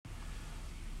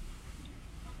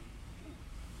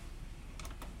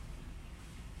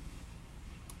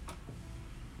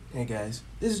Hey guys,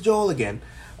 this is Joel again.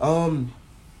 I'm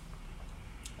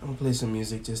gonna play some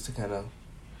music just to kind of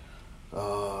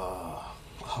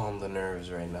calm the nerves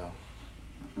right now.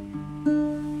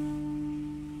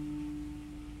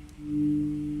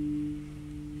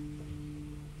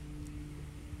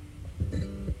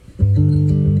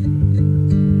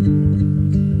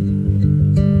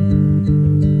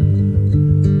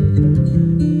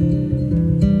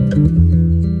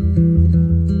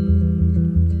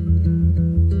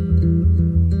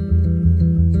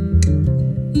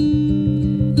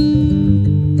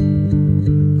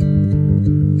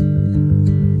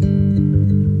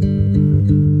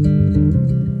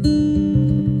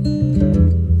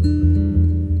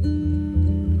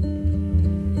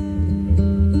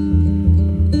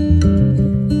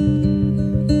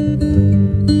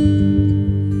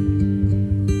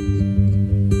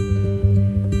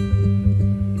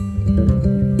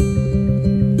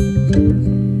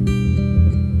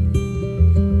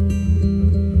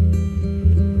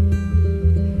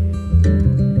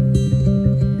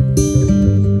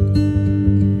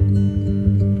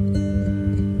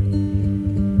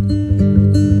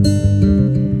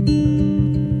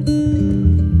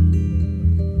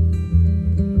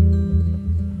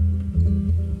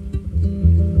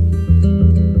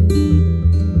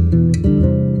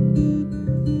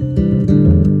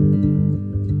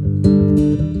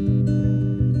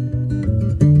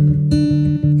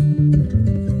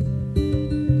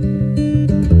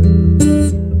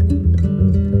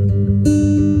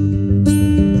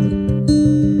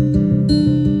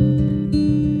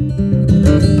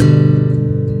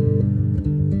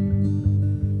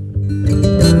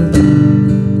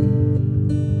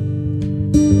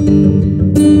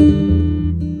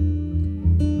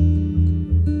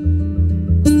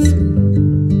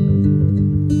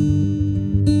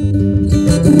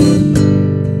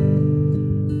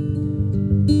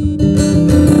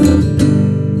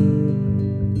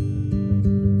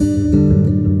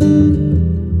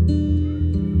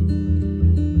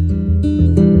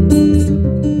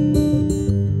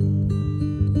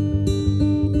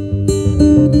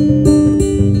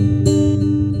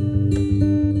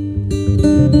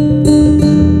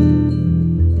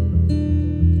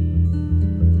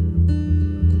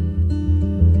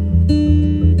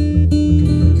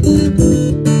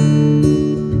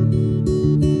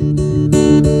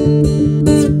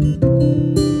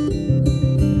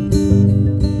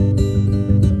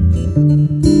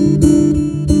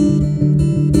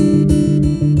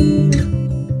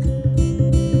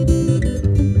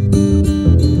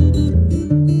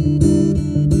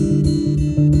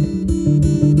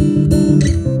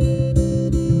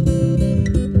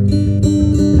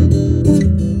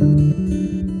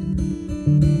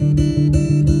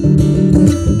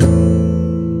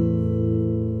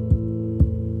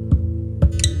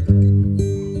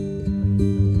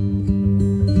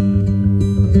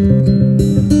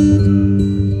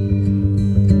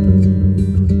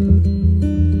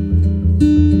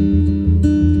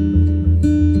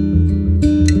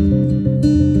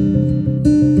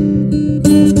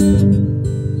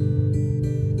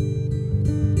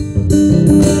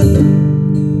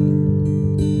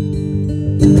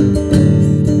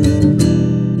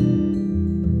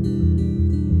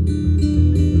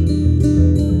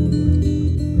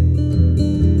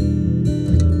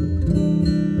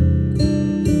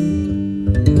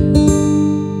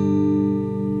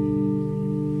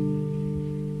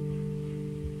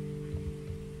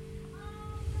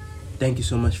 Thank you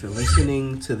so much for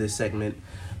listening to this segment.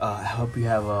 I hope you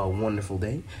have a wonderful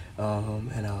day,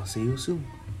 and I'll see you soon.